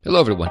Hello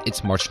everyone,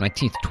 it's March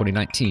 19th,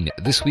 2019.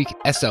 This week,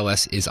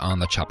 SLS is on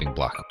the chopping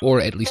block, or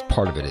at least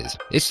part of it is.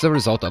 It's the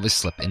result of a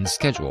slip in the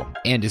schedule.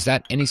 And is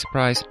that any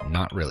surprise?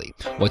 Not really.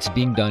 What's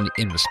being done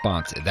in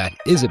response, that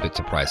is a bit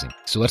surprising.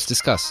 So let's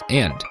discuss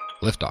and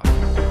lift off.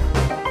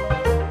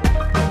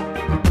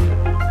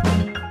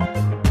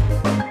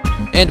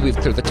 And we've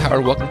cleared the tower.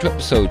 Welcome to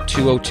episode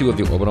 202 of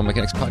the Orbital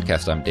Mechanics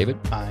Podcast. I'm David.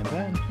 I'm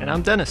Ben. And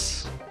I'm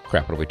Dennis.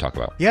 Crap, what do we talk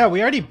about? Yeah,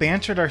 we already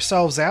bantered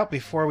ourselves out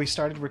before we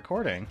started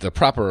recording. The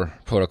proper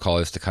protocol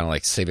is to kind of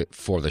like save it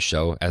for the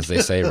show, as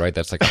they say, right?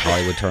 That's like a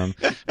Hollywood term.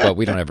 But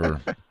we don't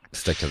ever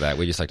stick to that.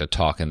 We just like to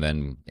talk and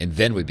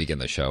then we begin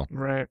the show.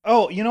 Right.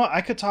 Oh, you know what? I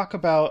could talk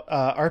about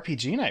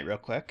RPG night real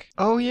quick.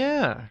 Oh,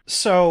 yeah.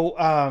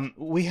 So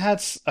we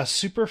had a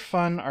super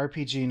fun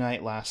RPG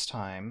night last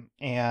time,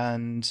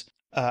 and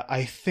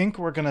I think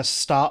we're going to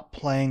stop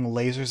playing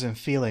Lasers and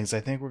Feelings. I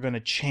think we're going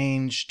to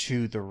change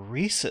to the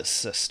Rhesus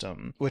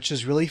system, which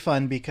is really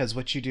fun because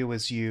what you do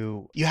is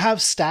you have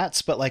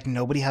stats, but like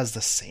nobody has the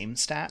same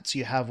stats.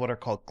 You have what are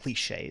called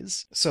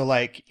cliches. So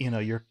like, you know,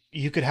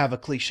 you could have a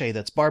cliche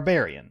that's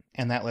barbarian,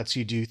 and that lets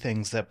you do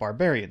things that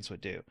barbarians would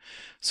do.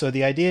 So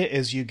the idea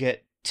is you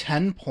get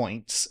 10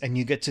 points and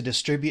you get to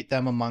distribute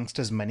them amongst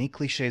as many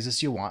cliches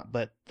as you want,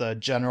 but the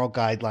general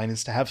guideline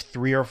is to have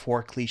 3 or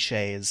 4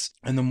 cliches.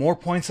 And the more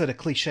points that a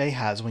cliche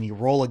has, when you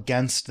roll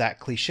against that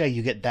cliche,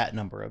 you get that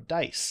number of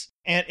dice.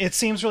 And it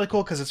seems really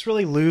cool because it's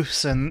really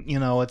loose and, you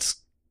know, it's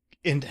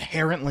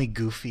inherently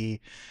goofy.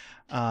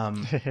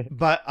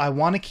 But I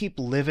want to keep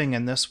living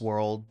in this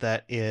world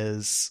that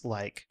is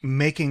like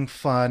making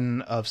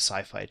fun of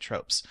sci-fi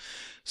tropes.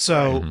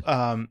 So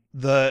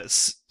the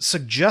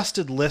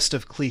suggested list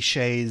of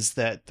cliches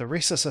that the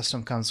Rhesus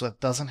system comes with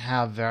doesn't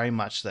have very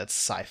much that's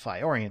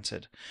sci-fi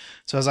oriented.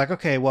 So I was like,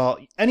 okay, well,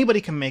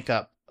 anybody can make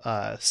up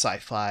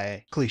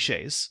sci-fi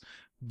cliches,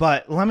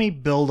 but let me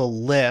build a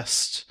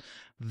list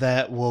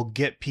that will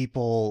get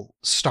people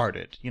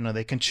started. You know,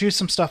 they can choose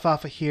some stuff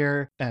off of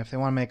here, and if they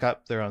want to make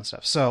up their own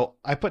stuff. So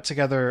I put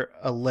together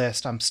a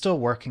list, I'm still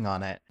working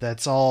on it,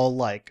 that's all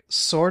like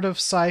sort of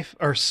sci-fi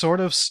or sort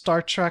of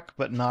Star Trek,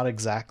 but not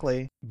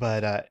exactly.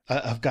 But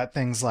I've got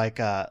things like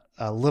a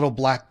little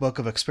black book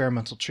of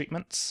experimental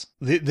treatments.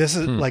 This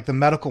is like the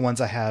medical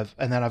ones I have.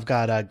 And then I've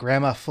got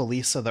Grandma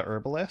Felisa the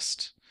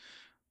herbalist,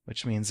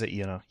 which means that,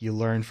 you know, you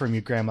learn from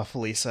your Grandma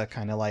Felisa,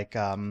 kind of like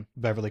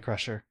Beverly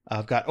Crusher.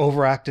 I've got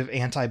overactive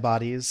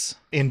antibodies.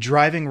 In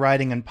driving,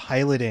 riding, and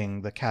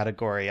piloting the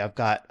category, I've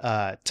got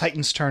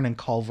Titan's Turn and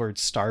Culver's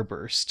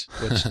Starburst,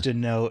 which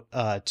denote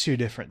 2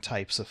 different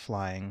types of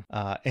flying.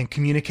 And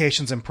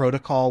communications and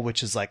protocol,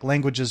 which is like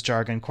languages,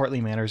 jargon,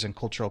 courtly manners, and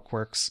cultural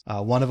quirks.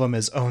 One of them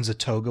is Owns a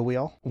Toga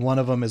Wheel. One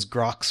of them is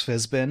Grox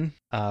Fizbin.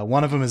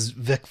 One of them is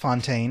Vic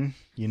Fontaine.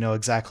 You know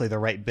exactly the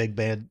right big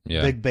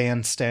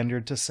band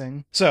standard to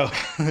sing. So,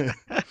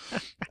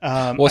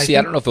 well, see,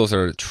 I don't know if those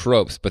are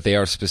tropes, but they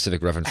are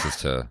specific references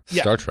to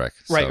Star Trek.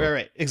 So.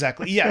 Right.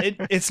 Exactly. Yeah,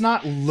 it's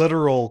not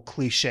literal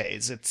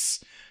cliches.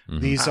 It's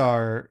these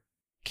are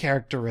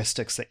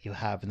characteristics that you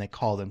have, and they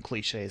call them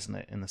cliches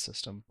in the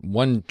system.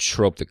 One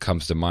trope that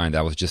comes to mind that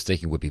I was just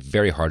thinking would be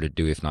very hard to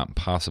do, if not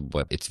impossible,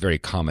 but it's very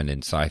common in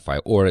sci-fi,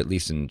 or at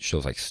least in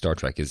shows like Star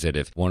Trek, is that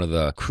if one of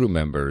the crew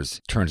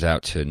members turns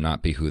out to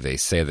not be who they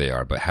say they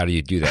are, but how do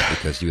you do that?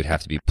 Because you would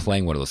have to be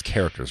playing one of those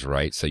characters,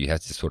 right? So you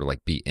have to sort of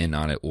like be in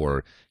on it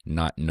or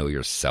not know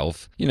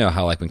yourself. You know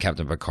how like when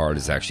Captain Picard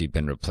has actually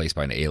been replaced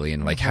by an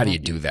alien, like how do you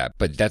do that?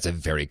 But that's a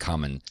very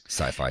common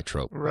sci-fi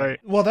trope. Right.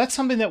 Well, that's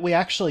something that we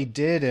actually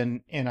did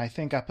in I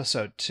think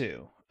episode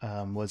 2.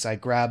 Was I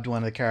grabbed one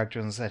of the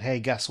characters and said, hey,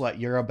 guess what?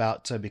 You're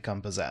about to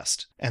become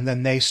possessed. And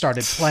then they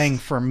started playing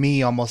for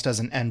me almost as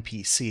an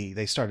NPC.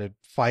 They started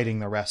fighting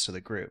the rest of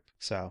the group.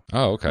 So.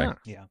 Oh, okay.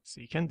 Yeah.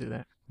 So you can do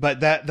that. But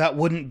that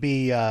wouldn't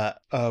be a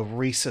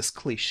Rhesus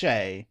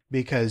cliche,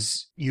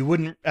 because you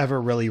wouldn't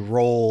ever really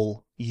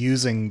roll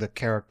using the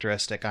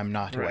characteristic I'm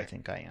not who I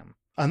think I am.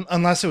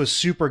 Unless it was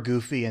super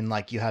goofy and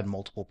like you had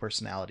multiple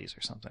personalities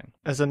or something.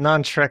 As a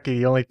non-Trekkie,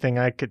 the only thing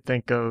I could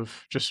think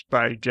of just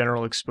by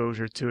general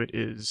exposure to it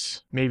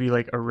is maybe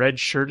like a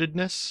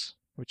red-shirtedness,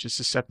 which is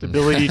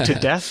susceptibility to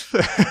death.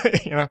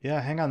 You know? Yeah,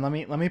 hang on. Let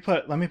me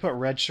put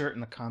red shirt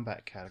in the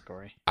combat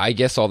category. I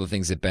guess all the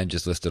things that Ben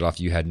just listed off,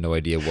 you had no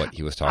idea what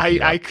he was talking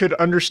about. I could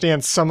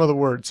understand some of the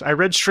words. I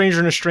read Stranger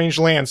in a Strange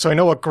Land, so I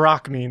know what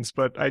grok means,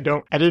 but I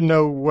didn't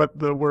know what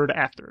the word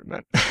after it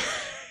meant.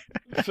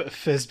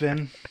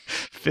 Fizbin.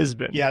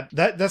 Yeah,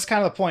 that's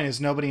kind of the point.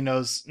 Is nobody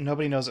knows what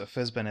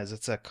Fizbin is.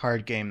 It's a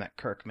card game that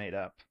Kirk made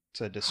up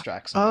to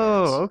distract some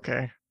guards. Oh,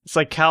 okay. It's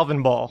like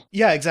Calvin Ball.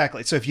 Yeah,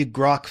 exactly. So if you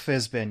grok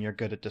Fizbin, you're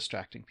good at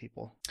distracting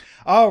people.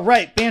 All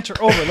right, banter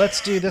over.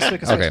 Let's do this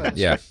week. Okay,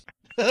 yeah.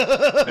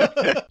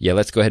 Yeah,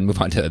 let's go ahead and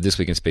move on to This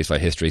Week in Spaceflight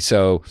History.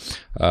 So,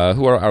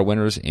 who are our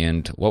winners,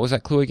 and what was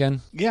that clue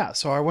again? Yeah,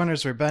 so our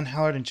winners were Ben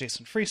Howard and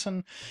Jason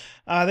Friesen.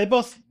 They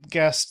both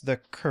guessed the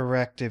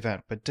correct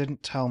event, but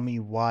didn't tell me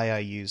why I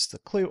used the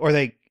clue, or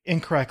they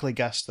incorrectly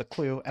guessed the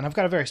clue, and I've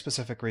got a very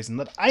specific reason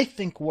that I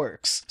think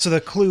works. So the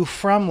clue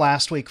from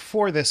last week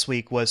for this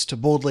week was to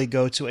boldly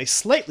go to a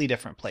slightly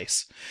different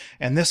place.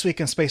 And this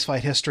week in spaceflight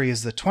history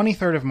is the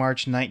 23rd of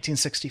March,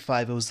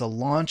 1965. It was the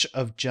launch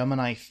of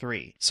Gemini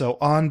 3. So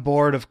on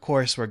board, of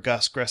course, were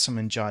Gus Grissom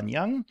and John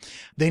Young.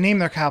 They named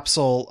their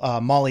capsule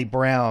Molly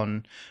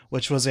Brown,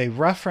 which was a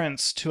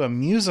reference to a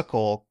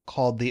musical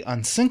called The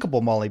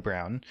Unsinkable Molly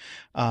Brown.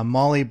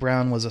 Molly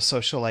Brown was a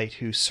socialite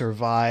who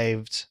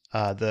survived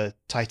the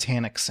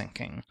Titanic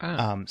sinking.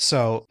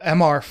 So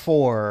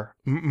MR4,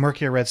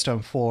 Mercury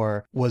Redstone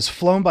 4, was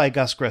flown by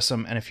Gus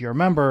Grissom, and if you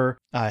remember,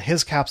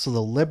 his capsule,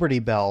 the Liberty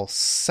Bell,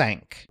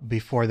 sank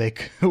before they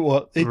could,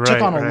 well, it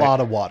took on a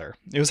lot of water.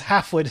 It was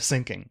halfway to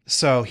sinking.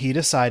 So he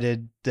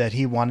decided that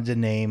he wanted to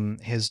name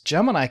his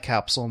Gemini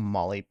capsule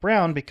Molly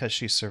Brown because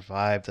she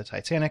survived the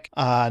Titanic.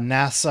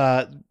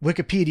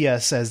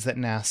 Wikipedia says that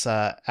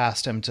NASA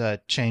asked him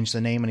to change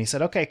the name, and he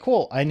said, okay,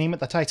 cool, I name it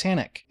the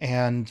Titanic.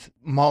 And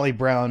Molly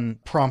Brown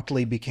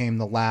promptly became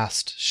the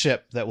last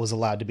ship that was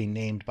allowed to be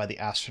named by the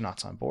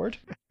astronauts on board.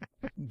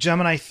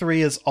 Gemini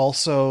 3 is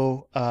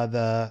also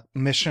the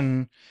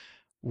mission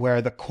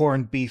where the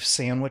corned beef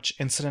sandwich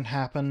incident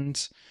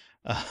happened.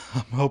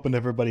 I'm hoping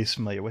everybody's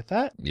familiar with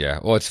that. Yeah.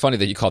 Well, it's funny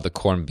that you called the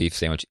corned beef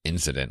sandwich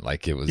incident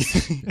like it was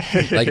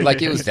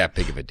like it was that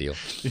big of a deal.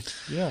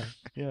 Yeah.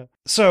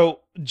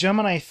 So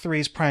Gemini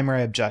 3's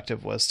primary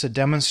objective was to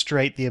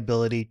demonstrate the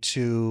ability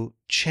to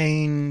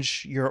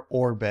change your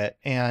orbit.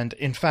 And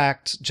in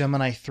fact,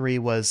 Gemini 3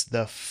 was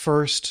the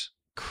first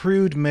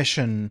crewed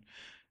mission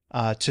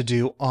to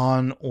do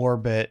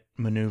on-orbit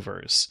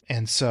maneuvers.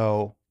 And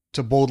so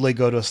to boldly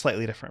go to a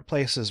slightly different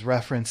place is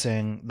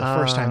referencing the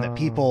first time that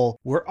people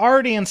were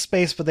already in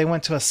space, but they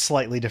went to a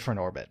slightly different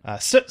orbit.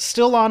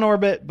 Still on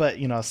orbit, but,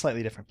 a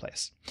slightly different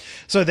place.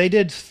 So they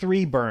did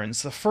 3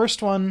 burns. The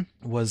first one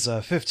was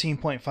a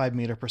 15.5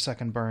 meter per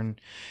second burn,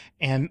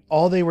 and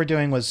all they were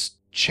doing was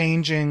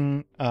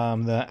changing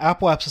the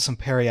apoapsis and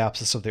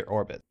periapsis of their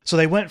orbit. So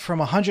they went from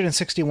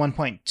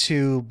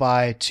 161.2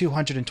 by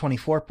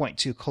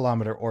 224.2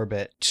 kilometer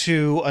orbit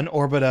to an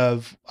orbit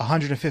of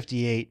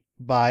 158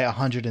 by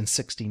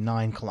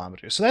 169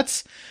 kilometers. So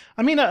that's,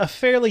 a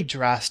fairly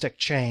drastic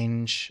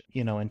change,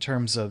 in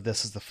terms of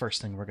this is the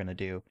first thing we're going to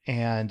do.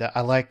 And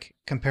I like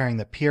comparing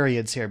the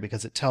periods here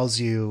because it tells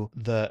you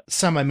the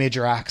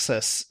semi-major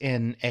axis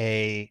in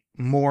a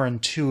more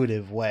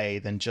intuitive way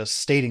than just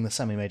stating the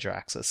semi-major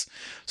axis.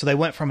 So they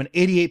went from an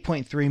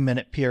 88.3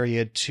 minute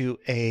period to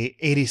a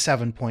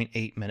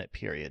 87.8 minute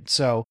period.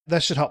 So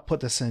that should help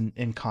put this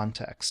in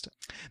context.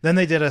 Then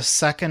they did a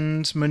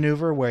second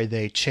maneuver where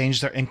they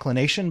changed their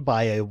inclination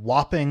by a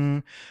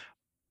whopping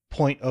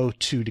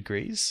 0.02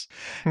 degrees.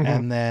 Mm-hmm.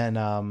 And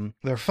then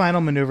their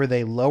final maneuver,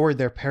 they lowered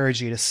their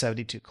perigee to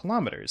 72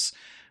 kilometers.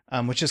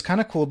 Which is kind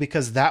of cool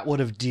because that would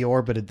have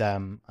deorbited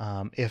them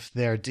if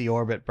their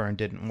deorbit burn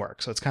didn't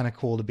work. So it's kind of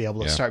cool to be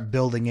able to start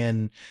building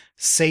in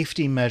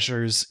safety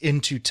measures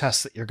into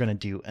tests that you're going to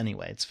do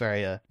anyway. It's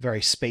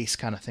very space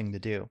kind of thing to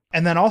do.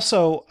 And then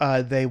also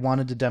they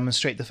wanted to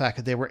demonstrate the fact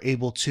that they were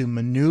able to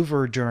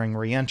maneuver during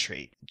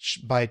reentry.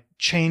 By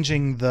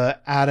changing the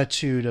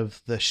attitude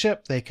of the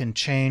ship, they can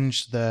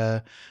change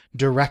the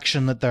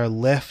direction that their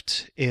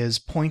lift is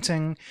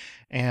pointing,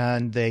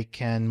 and they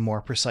can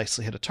more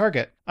precisely hit a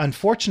target.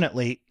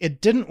 Unfortunately, it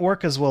didn't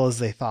work as well as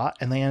they thought,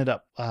 and they ended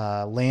up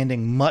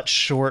landing much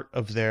short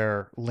of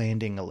their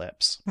landing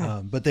ellipse.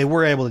 But they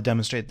were able to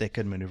demonstrate they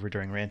could maneuver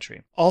during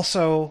reentry.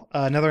 Also,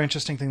 another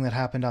interesting thing that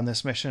happened on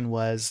this mission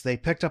was they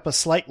picked up a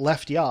slight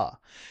left yaw.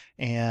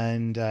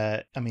 And,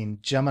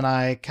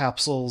 Gemini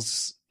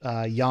capsules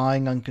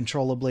yawing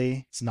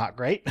uncontrollably. It's not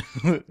great.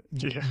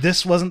 Yeah.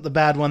 This wasn't the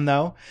bad one,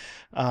 though.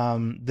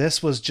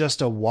 This was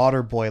just a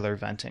water boiler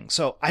venting.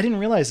 So I didn't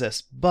realize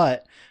this,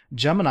 but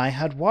Gemini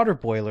had water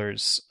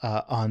boilers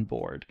on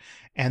board,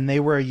 and they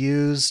were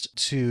used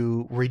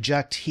to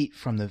reject heat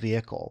from the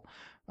vehicle.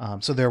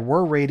 So there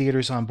were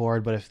radiators on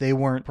board, but if they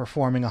weren't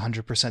performing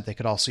 100%, they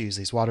could also use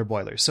these water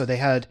boilers. So they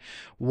had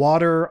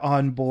water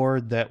on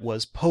board that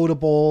was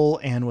potable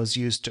and was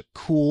used to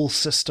cool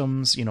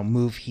systems,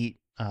 move heat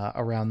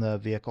around the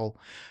vehicle.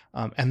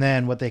 And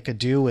then what they could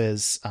do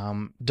is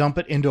dump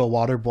it into a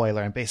water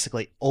boiler and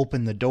basically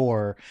open the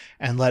door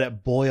and let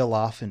it boil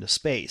off into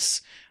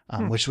space,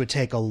 which would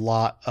take a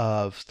lot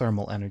of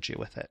thermal energy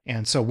with it.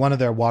 And so one of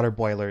their water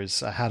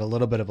boilers had a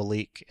little bit of a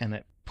leak, and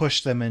it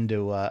pushed them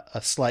into a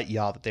slight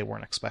yaw that they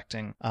weren't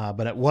expecting.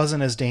 But it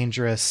wasn't as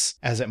dangerous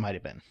as it might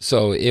have been.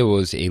 So it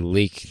was a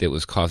leak that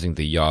was causing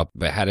the yaw,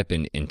 but had it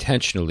been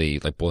intentionally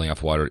like boiling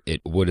off water,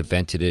 it would have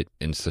vented it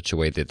in such a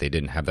way that they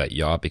didn't have that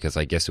yaw, because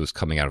I guess it was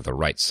coming out of the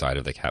right side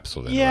of the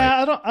capsule then,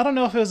 yeah, right? I don't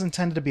know if it was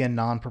intended to be a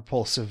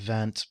non-propulsive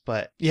vent,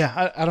 but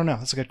yeah, I don't know.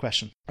 That's a good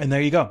question. And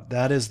there you go.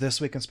 That is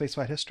This Week in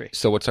Spaceflight History.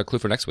 So what's our clue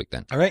for next week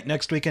then? All right,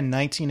 next week in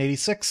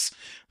 1986,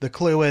 the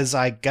clue is,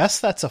 I guess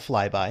that's a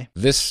flyby.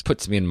 This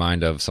puts me in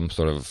mind of some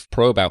sort of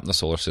probe out in the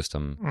solar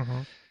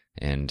system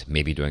and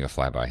maybe doing a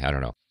flyby. I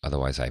don't know.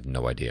 Otherwise, I have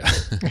no idea.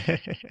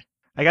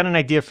 I got an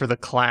idea for the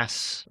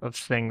class of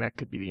thing that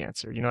could be the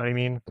answer. You know what I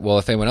mean? Well,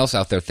 if anyone else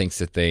out there thinks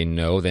that they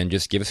know, then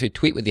just give us a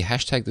tweet with the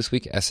hashtag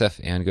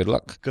 #ThisWeekSF and good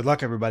luck. Good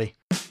luck, everybody.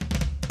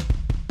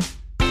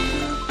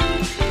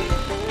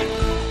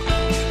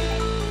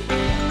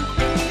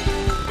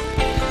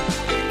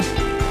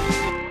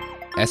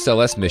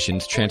 SLS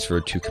missions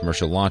transferred to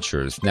commercial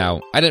launchers.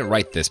 Now, I didn't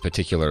write this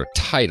particular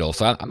title,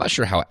 so I'm not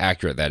sure how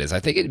accurate that is.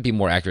 I think it'd be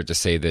more accurate to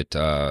say that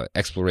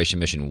Exploration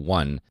Mission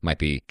 1 might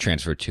be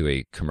transferred to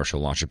a commercial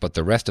launcher, but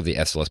the rest of the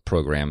SLS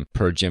program,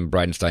 per Jim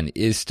Bridenstine,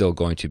 is still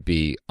going to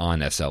be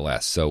on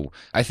SLS. So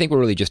I think we're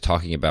really just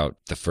talking about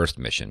the first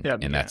mission,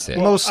 and that's it.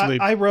 Well,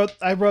 mostly. I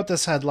wrote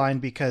this headline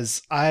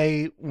because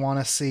I want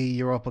to see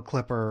Europa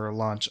Clipper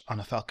launch on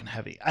a Falcon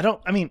Heavy.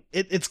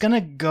 It's going to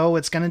go,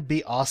 it's going to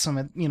be awesome,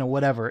 and,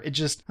 whatever.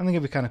 I think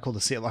it'd be kind of cool to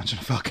see it launch on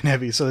a Falcon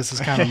Heavy. So this is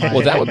kind of my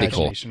well, that would be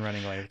cool.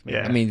 Running away with me.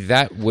 Yeah. I mean,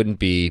 that wouldn't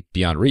be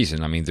beyond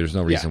reason. I mean, there's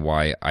no reason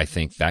why I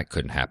think that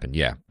couldn't happen.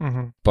 Yeah.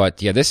 Mm-hmm.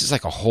 But yeah, this is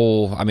like a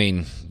whole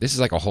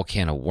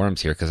can of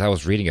worms here, because I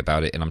was reading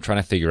about it and I'm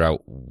trying to figure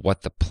out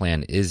what the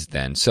plan is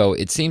then. So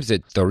it seems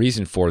that the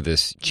reason for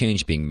this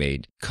change being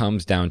made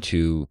comes down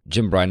to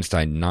Jim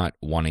Bridenstine not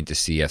wanting to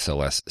see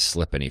SLS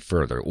slip any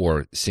further,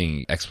 or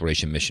seeing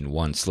Exploration Mission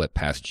 1 slip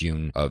past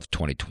June of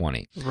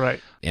 2020. Right.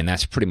 And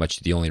that's pretty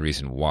much the only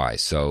reason why.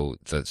 So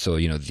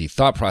the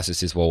thought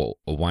process is, well,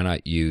 why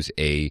not use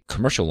a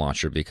commercial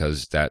launcher,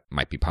 because that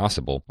might be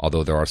possible,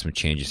 although there are some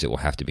changes that will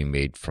have to be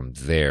made from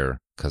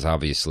there, because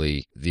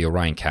obviously the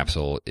Orion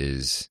capsule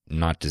is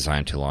not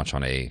designed to launch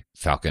on a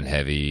Falcon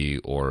Heavy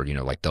or,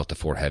 like Delta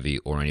IV Heavy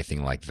or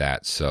anything like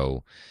that.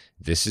 So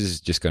this is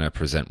just going to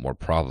present more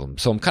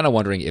problems. So I'm kind of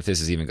wondering if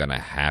this is even going to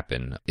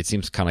happen. It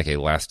seems kind of like a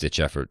last-ditch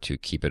effort to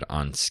keep it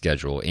on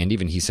schedule. And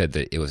even he said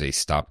that it was a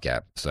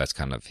stopgap. So that's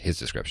kind of his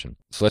description.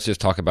 So let's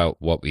just talk about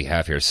what we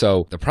have here.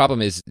 So the problem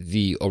is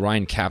the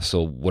Orion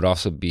capsule would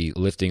also be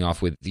lifting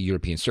off with the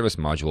European Service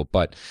Module,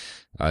 but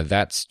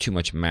that's too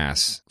much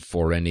mass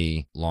for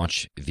any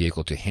launch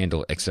vehicle to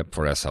handle except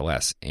for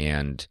SLS.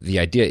 And the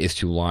idea is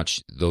to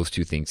launch those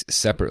two things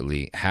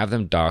separately, have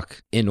them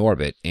dock in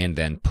orbit, and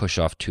then push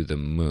off to the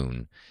moon.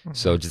 Mm-hmm.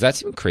 So does that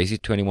seem crazy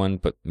to anyone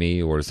but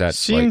me, or is that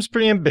seems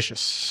pretty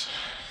ambitious?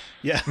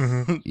 Yeah.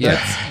 Mm-hmm. Yeah.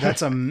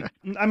 That's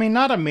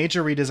not a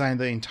major redesign of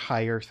the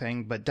entire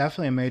thing, but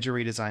definitely a major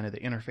redesign of the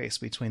interface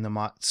between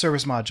the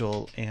service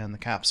module and the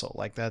capsule.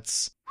 Like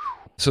that's...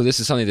 So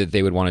this is something that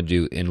they would want to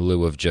do in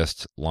lieu of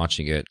just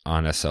launching it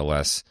on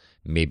SLS.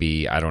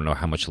 Maybe, I don't know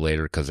how much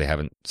later, because they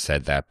haven't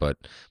said that, but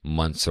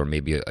months or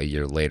maybe a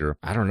year later.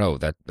 I don't know.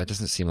 That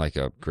doesn't seem like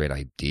a great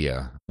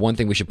idea. One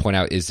thing we should point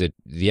out is that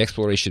the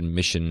Exploration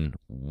Mission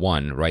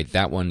 1, right,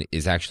 that one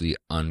is actually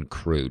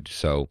uncrewed.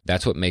 So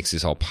that's what makes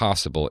this all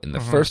possible in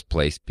the first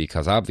place,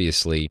 because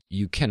obviously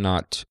you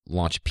cannot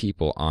launch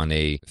people on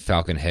a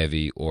Falcon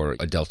Heavy or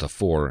a Delta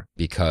IV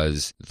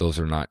because those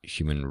are not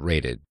human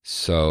rated.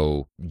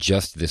 So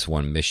just this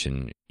one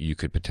mission, you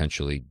could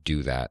potentially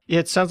do that. Yeah,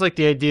 it sounds like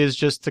the idea is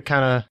just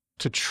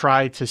to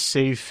try to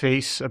save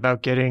face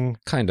about getting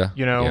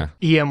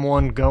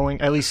EM1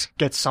 going, at least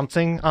get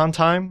something on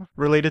time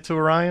related to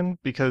Orion,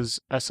 because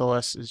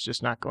SLS is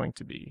just not going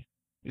to be.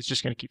 It's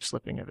just going to keep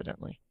slipping,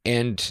 evidently.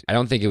 And I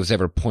don't think it was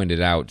ever pointed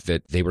out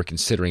that they were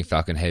considering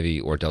Falcon Heavy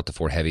or Delta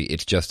IV Heavy.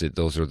 It's just that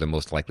those are the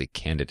most likely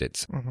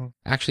candidates. Mm-hmm.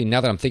 Actually, now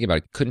that I'm thinking about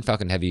it, couldn't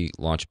Falcon Heavy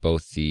launch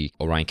both the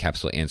Orion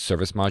capsule and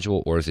service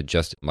module, or is it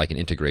just like an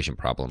integration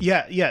problem?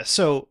 Yeah.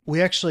 So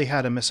we actually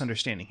had a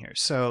misunderstanding here.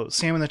 So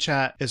Sam in the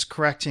chat is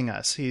correcting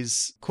us.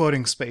 He's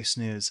quoting Space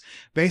News.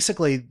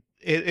 Basically,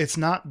 it's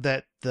not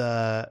that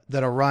that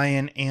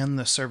Orion and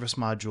the service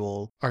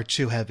module are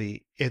too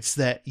heavy. It's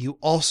that you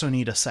also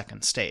need a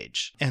second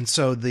stage. And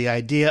so the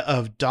idea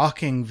of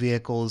docking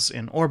vehicles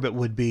in orbit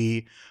would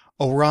be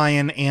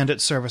Orion and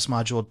its service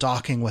module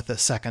docking with a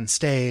second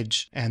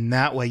stage, and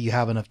that way you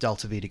have enough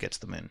Delta V to get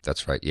to the moon.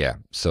 That's right, yeah.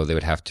 So they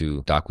would have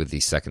to dock with the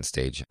second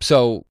stage.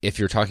 So if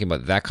you're talking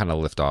about that kind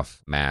of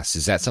liftoff mass,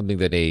 is that something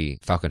that a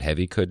Falcon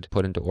Heavy could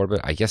put into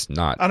orbit? I guess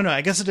not. I don't know.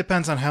 I guess it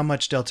depends on how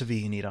much Delta V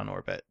you need on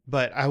orbit.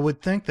 But I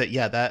would think that,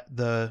 that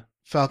the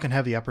Falcon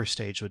Heavy upper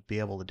stage would be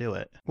able to do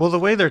it. Well, the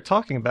way they're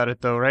talking about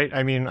it, though, right?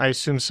 I mean, I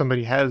assume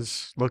somebody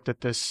has looked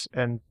at this,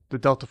 and the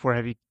Delta IV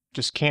Heavy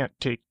just can't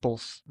take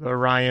both the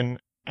Orion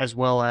as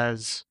well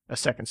as a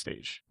second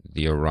stage.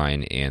 The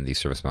Orion and the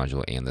service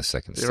module and the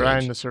second stage. The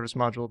Orion, the service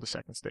module, the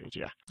second stage,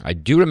 yeah. I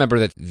do remember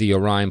that the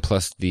Orion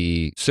plus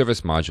the service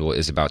module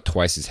is about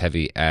twice as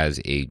heavy as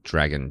a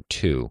Dragon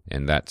 2,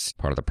 and that's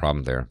part of the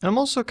problem there. I'm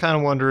also kind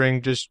of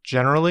wondering, just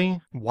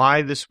generally,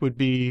 why this would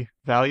be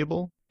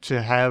valuable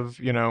to have,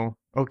 I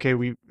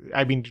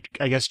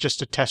guess just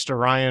to test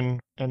Orion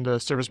and the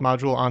service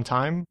module on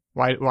time.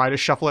 Why to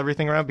shuffle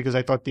everything around? Because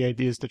I thought the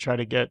idea is to try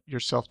to get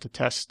yourself to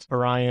test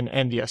Orion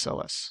and the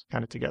SLS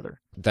kind of together.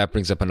 That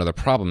brings up another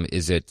problem,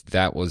 is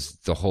that was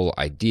the whole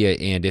idea,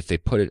 and if they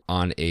put it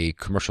on a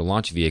commercial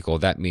launch vehicle,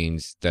 that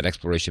means that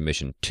Exploration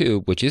Mission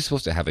 2, which is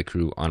supposed to have a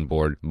crew on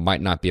board,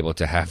 might not be able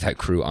to have that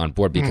crew on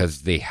board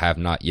because they have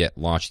not yet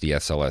launched the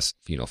SLS,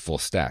 full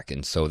stack.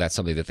 And so that's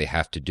something that they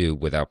have to do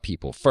without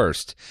people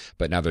first,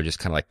 but now they're just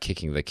kind of like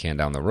kicking the can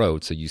down the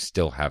road, so you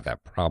still have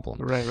that problem.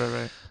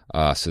 Right.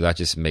 So that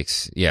just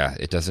makes,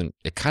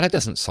 it kind of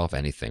doesn't solve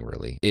anything,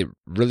 really. It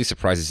really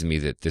surprises me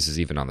that this is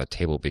even on the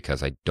table,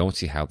 because I don't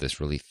see how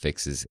this really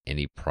fixes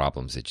any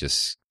problems. It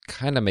just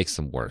kind of makes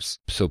them worse.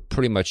 So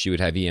pretty much you would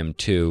have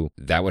EM2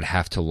 that would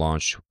have to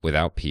launch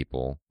without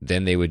people.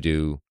 Then they would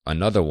do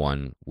another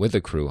one with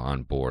a crew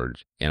on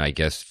board. And I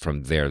guess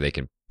from there they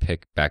can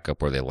pick back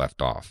up where they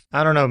left off.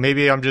 I don't know.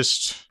 Maybe I'm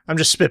just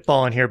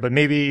spitballing here, but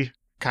maybe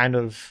kind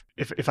of,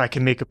 if I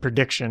can make a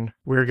prediction,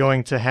 we're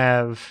going to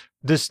have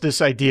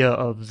this idea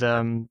of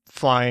them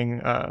flying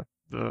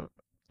the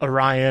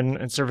Orion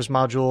and service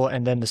module,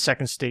 and then the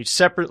second stage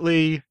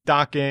separately,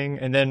 docking,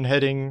 and then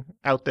heading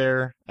out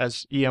there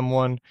as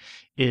EM1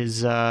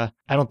 is, I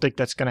don't think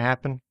that's going to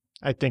happen.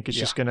 I think it's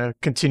just going to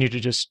continue to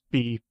just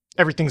be,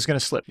 everything's going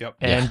to slip. Yep.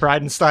 And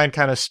Bridenstine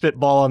kind of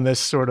spitball on this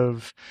sort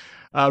of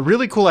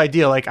really cool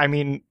idea. Like, I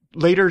mean,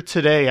 later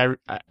today,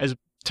 as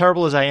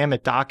terrible as I am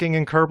at docking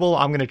in Kerbal,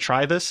 I'm going to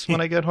try this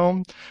when I get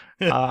home.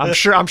 I'm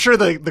sure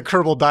the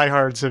Kerbal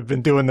diehards have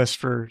been doing this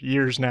for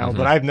years now,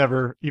 but I've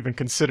never even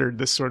considered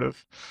this sort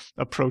of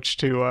approach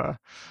to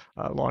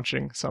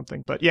launching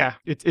something. But yeah,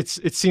 it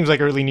seems like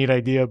a really neat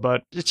idea,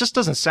 but it just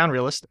doesn't sound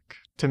realistic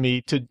to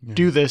me to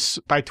do this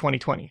by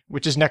 2020,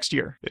 which is next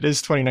year. It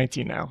is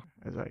 2019 now,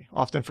 as I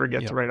often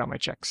forget to write on my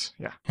checks.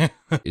 Yeah.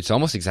 It's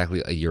almost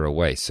exactly a year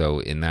away. So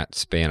in that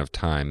span of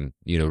time,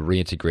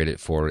 reintegrate it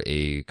for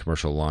a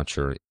commercial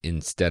launcher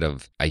instead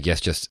of, I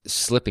guess, just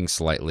slipping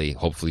slightly,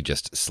 hopefully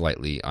just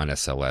slightly on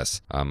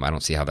SLS. I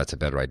don't see how that's a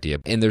better idea.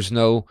 And there's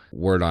no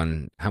word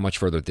on how much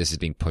further this is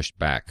being pushed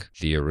back,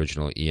 the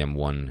original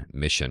EM1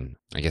 mission.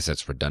 I guess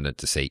that's redundant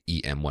to say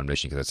EM1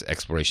 mission because it's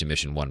Exploration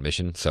Mission 1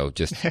 mission. So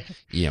just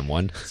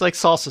EM1. It's like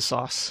salsa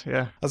sauce.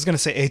 Yeah. I was going to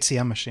say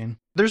ATM machine.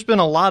 There's been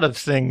a lot of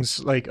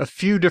things, like a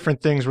few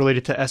different things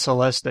related to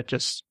SLS that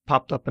just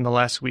popped up in the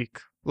last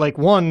week. Like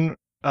one,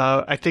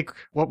 I think,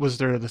 what was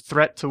there? The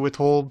threat to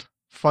withhold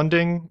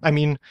funding. I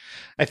mean,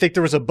 I think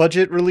there was a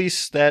budget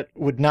release that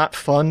would not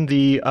fund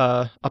the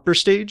upper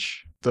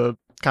stage, the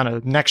kind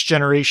of next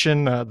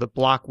generation, the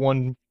Block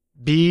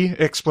 1B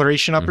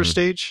exploration upper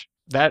stage.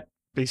 That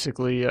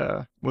basically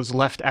was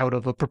left out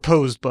of a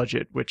proposed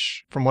budget,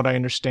 which, from what I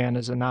understand,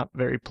 is a not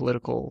very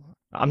political.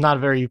 I'm not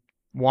a very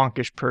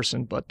wonkish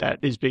person, but that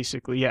is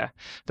basically,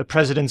 the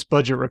president's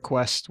budget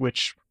request,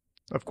 which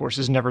of course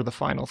is never the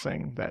final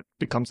thing that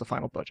becomes the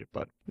final budget.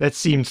 But that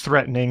seemed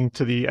threatening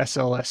to the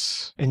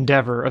SLS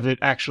endeavor of it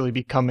actually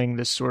becoming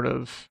this sort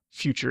of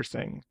future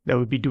thing that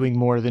would be doing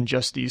more than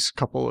just these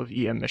couple of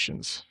EM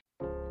missions.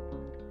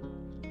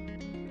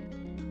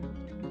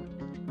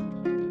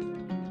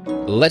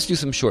 Let's do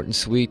some short and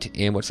sweet.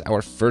 And what's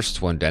our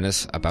first one,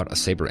 Dennis? About a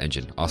Sabre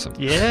engine. Awesome.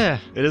 Yeah,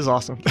 it is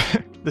awesome.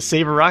 The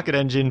Sabre rocket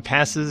engine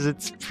passes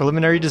its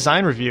preliminary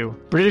design review.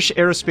 British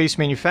aerospace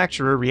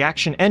manufacturer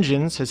Reaction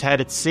Engines has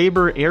had its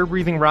Sabre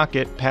air-breathing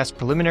rocket pass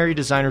preliminary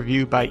design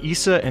review by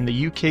ESA and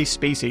the UK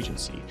Space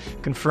Agency,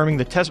 confirming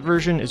the test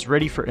version is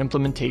ready for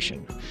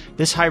implementation.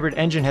 This hybrid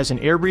engine has an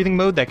air-breathing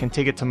mode that can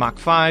take it to Mach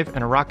 5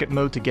 and a rocket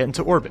mode to get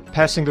into orbit.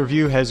 Passing the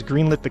review has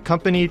greenlit the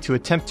company to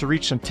attempt to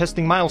reach some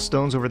testing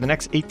milestones over the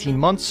next 18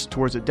 months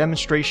towards a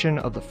demonstration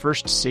of the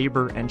first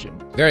Sabre engine.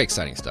 Very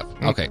exciting stuff.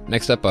 Okay,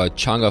 next up,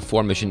 Chang'e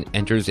 4 mission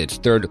enters its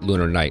third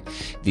lunar night.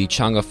 The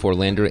Chang'e 4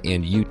 lander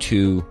and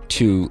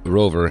Yutu-2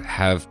 rover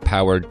have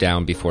powered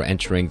down before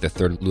entering the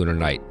third lunar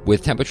night.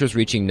 With temperatures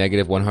reaching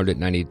negative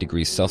 190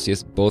 degrees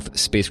Celsius, both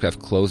spacecraft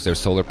close their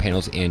solar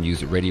panels and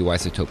use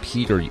radioisotope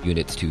heater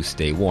units to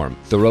stay warm.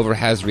 The rover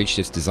has reached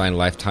its design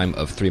lifetime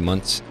of 3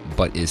 months,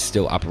 but is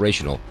still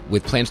operational,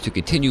 with plans to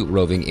continue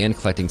roving and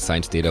collecting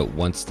science data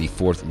once the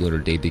fourth lunar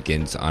day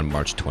begins on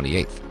March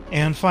 28th.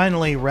 And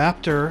finally,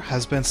 Raptor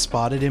has been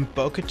spotted in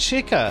Boca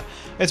Chica.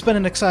 It's been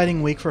an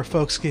exciting week for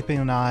folks keeping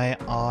an eye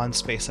on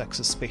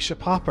SpaceX's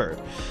Spaceship Hopper.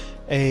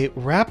 A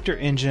Raptor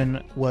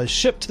engine was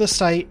shipped to the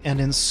site and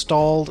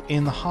installed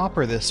in the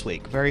hopper this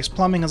week. Various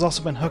plumbing has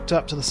also been hooked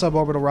up to the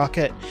suborbital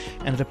rocket,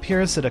 and it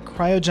appears that a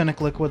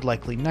cryogenic liquid,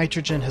 likely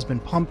nitrogen, has been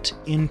pumped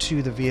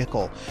into the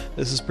vehicle.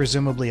 This is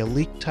presumably a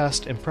leak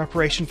test in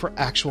preparation for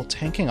actual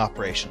tanking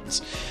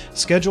operations.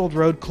 Scheduled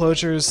road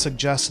closures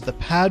suggest that the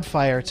pad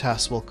fire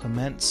test will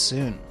commence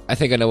soon. I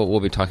think I know what we'll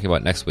be talking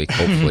about next week,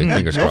 hopefully.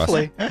 Fingers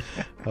crossed.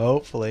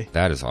 Hopefully.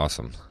 That is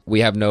awesome.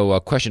 We have no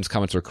questions,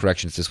 comments, or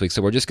corrections this week,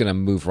 so we're just going to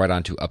move right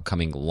on to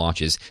upcoming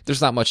launches.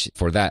 There's not much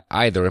for that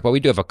either, but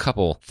we do have a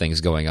couple things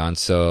going on.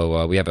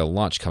 So we have a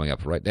launch coming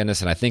up, right,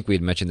 Dennis? And I think we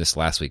had mentioned this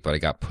last week, but it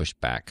got pushed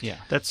back. Yeah,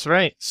 that's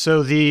right.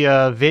 So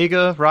the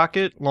Vega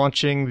rocket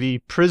launching the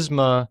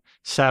Prisma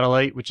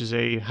satellite, which is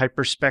a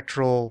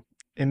hyperspectral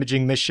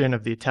imaging mission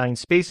of the Italian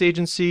Space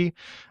Agency.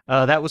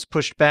 That was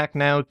pushed back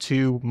now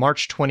to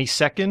March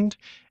 22nd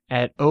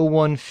at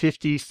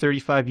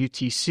 01:50:35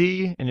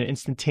 UTC in an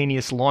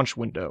instantaneous launch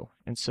window.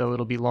 And so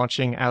it'll be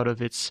launching out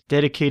of its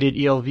dedicated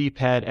ELV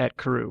pad at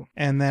Kourou.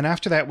 And then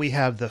after that, we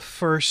have the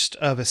first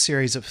of a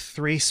series of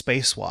 3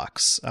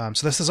 spacewalks.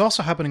 So this is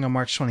also happening on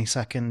March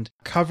 22nd.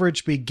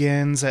 Coverage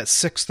begins at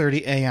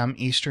 6:30 a.m.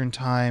 Eastern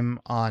Time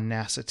on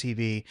NASA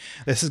TV.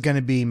 This is going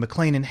to be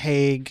McLean and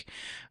Haig.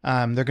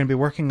 They're going to be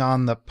working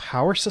on the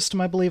power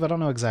system, I believe. I don't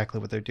know exactly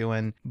what they're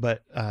doing.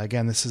 But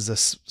again, this is a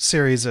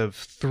series of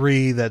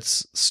 3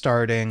 that's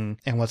starting.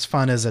 And what's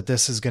fun is that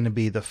this is going to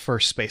be the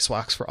first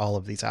spacewalks for all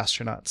of these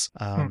astronauts.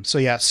 So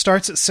yeah, it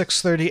starts at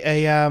 6:30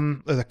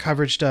 a.m., or the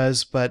coverage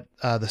does, but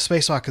the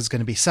spacewalk is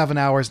going to be 7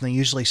 hours, and they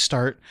usually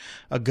start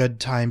a good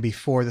time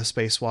before the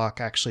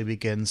spacewalk actually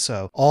begins.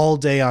 So all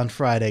day on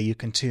Friday, you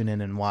can tune in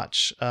and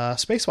watch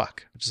spacewalk,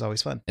 which is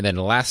always fun. And then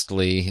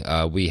lastly,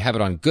 we have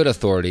it on good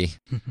authority.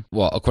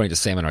 Well, according to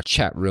Sam in our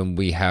chat room,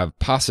 we have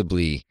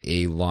possibly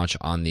a launch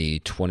on the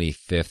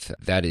 25th.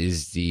 That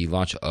is the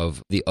launch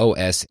of the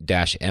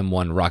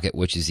OS-M1 rocket,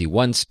 which is the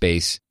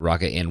OneSpace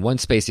rocket. And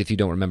OneSpace, if you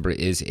don't remember,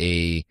 is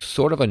a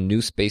sort of a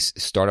new space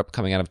startup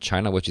coming out of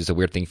China, which is a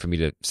weird thing for me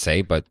to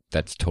say, but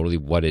that's totally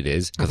what it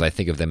is, because I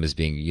think of them as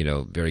being,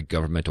 very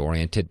government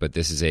oriented, but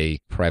this is a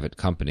private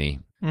company.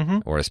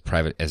 Or as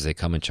private as they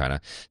come in China,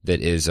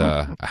 that is,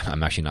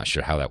 I'm actually not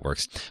sure how that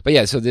works. But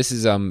yeah, so this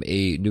is a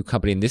new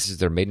company, and this is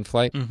their maiden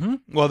flight.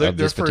 Well, their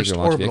first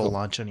orbital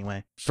launch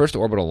anyway. First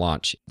orbital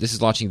launch. This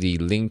is launching the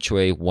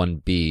Lingchui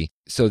 1B.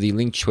 So the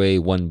Lingchui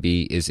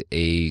 1B is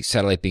a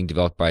satellite being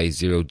developed by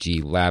Zero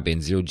G Lab,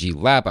 and Zero G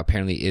Lab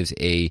apparently is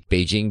a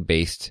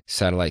Beijing-based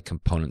satellite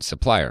component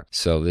supplier.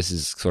 So this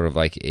is sort of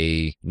like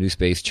a new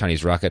space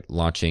Chinese rocket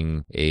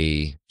launching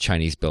a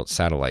Chinese-built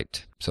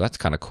satellite. So that's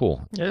kind of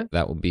cool. Yeah.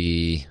 That will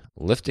be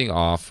lifting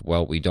off,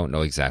 well, we don't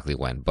know exactly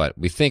when, but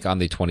we think on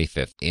the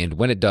 25th. And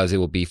when it does, it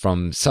will be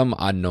from some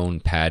unknown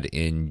pad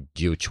in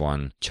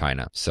Jiuquan,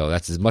 China. So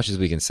that's as much as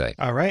we can say.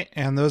 All right.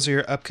 And those are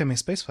your upcoming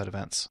spaceflight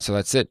events. So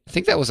that's it. I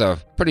think that was a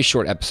pretty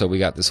short episode we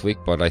got this week,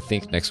 but I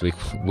think next week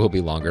will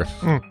be longer.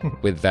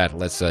 With that,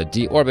 let's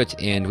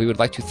deorbit. And we would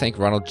like to thank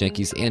Ronald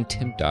Jenkins and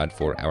Tim Dodd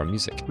for our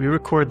music. We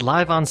record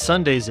live on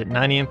Sundays at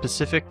 9 a.m.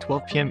 Pacific,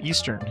 12 p.m.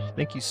 Eastern.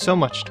 Thank you so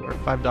much to our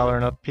 $5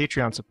 and up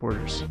Patreon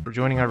supporters for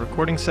joining our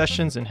recording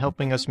sessions and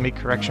helping us make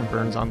correction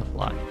burns on the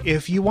fly.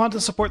 If you want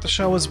to support the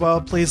show as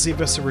well, please leave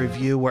us a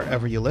review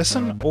wherever you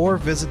listen, or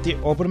visit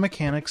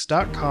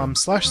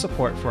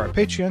theorbitalmechanics.com/support for our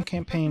Patreon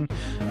campaign,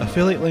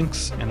 affiliate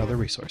links, and other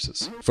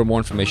resources. For more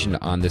information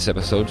on this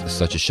episode,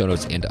 such as show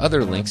notes and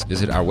other links,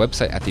 visit our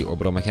website at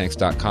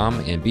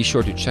theorbitalmechanics.com, and be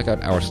sure to check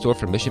out our store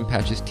for mission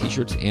patches,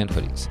 t-shirts, and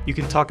hoodies. You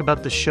can talk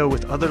about the show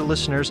with other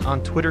listeners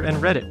on Twitter and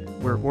Reddit.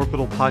 We're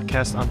Orbital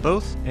Podcast on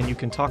both, and you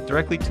can talk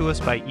directly to us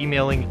by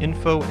emailing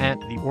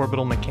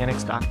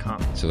info@theorbitalmechanics.com.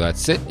 So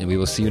that's it, and we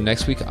will see you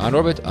next week on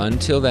Orbit.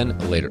 Until then,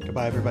 later.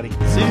 Goodbye, everybody.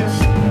 See you.